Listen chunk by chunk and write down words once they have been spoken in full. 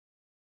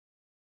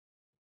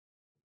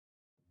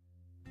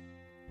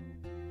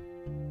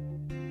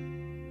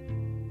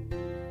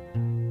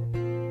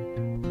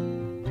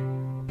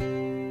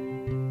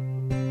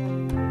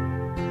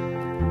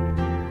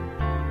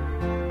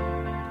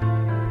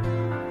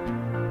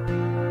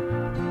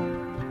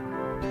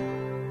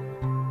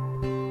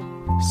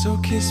So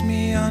kiss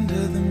me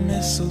under the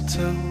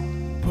mistletoe,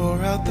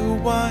 pour out the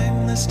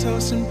wine, let's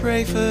toast and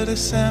pray for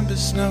December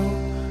snow.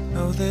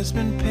 Know there's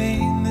been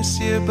pain this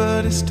year,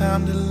 but it's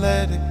time to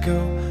let it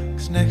go,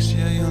 'cause next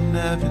year you'll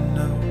never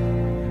know.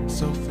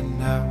 So for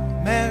now,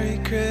 Merry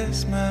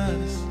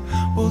Christmas.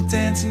 We'll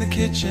dance in the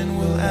kitchen,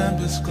 we'll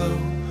embers glow.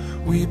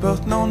 We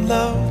both known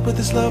love, but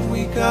this love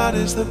we got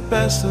is the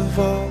best of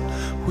all.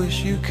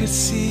 Wish you could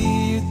see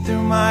you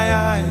through my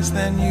eyes,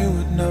 then you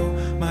would know.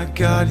 My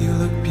God, you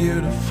look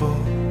beautiful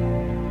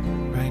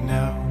right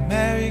now.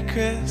 Merry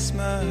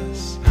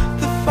Christmas.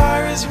 The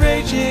fire is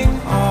raging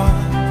on,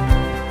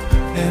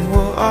 and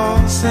we'll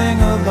all sing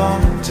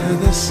along to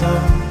this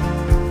song.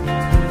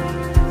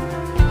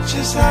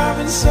 Just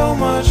having so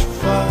much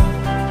fun.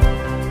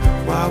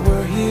 While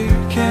we're here,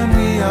 can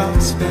we all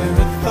spare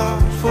a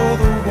thought for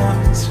the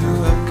ones who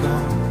have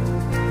gone?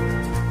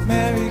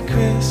 Merry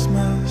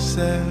Christmas,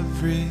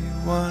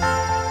 everyone.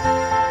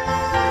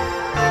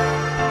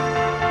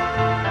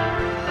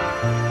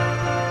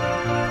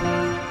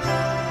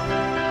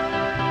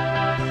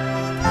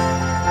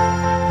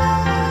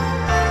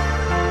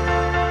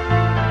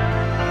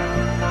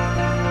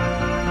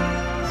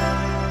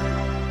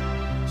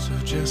 So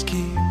just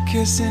keep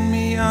kissing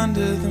me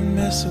under the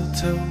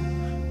mistletoe,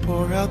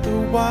 pour out the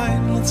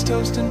wine, let's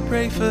toast and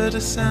pray for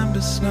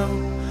December snow.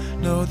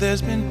 Know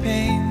there's been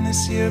pain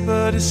this year,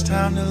 but it's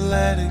time to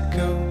let it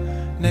go.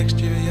 Next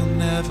year you'll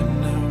never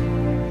know.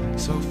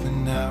 So for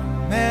now,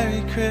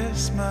 Merry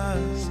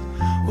Christmas.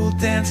 We'll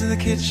dance in the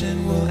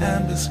kitchen, we'll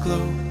embers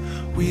glow.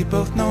 We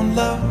both known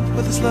love,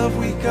 but this love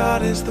we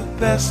got is the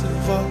best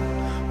of all.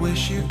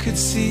 Wish you could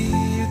see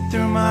you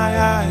through my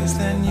eyes,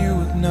 then you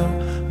would know.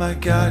 My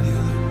God, you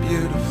look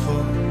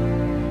beautiful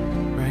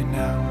right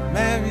now.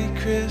 Merry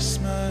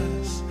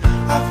Christmas.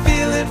 I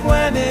feel it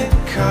when it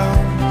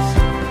comes,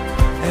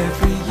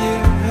 every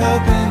year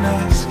helping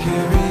us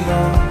carry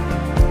on.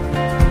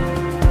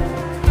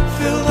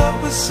 Filled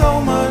up with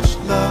so much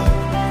love,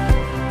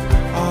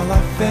 all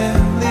our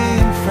family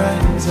and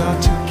friends are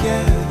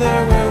together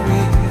where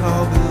we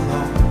all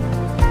belong.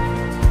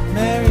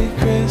 Merry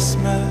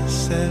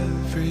Christmas,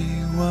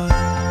 everyone.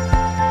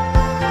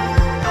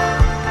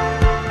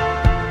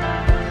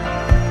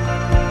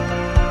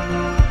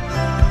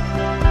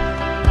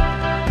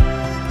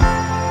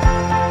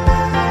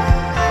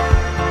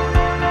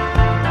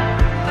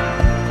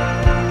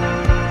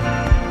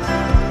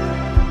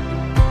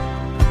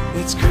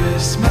 It's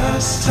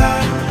Christmas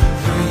time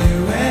for you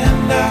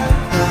and I.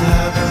 We'll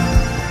have a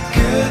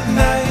good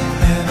night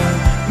and a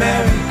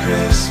Merry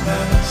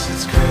Christmas.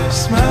 It's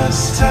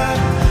Christmas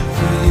time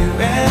for you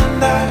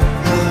and I.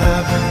 We'll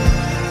have a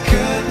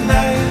good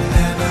night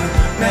and a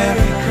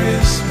Merry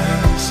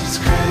Christmas. It's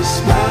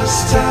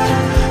Christmas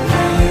time.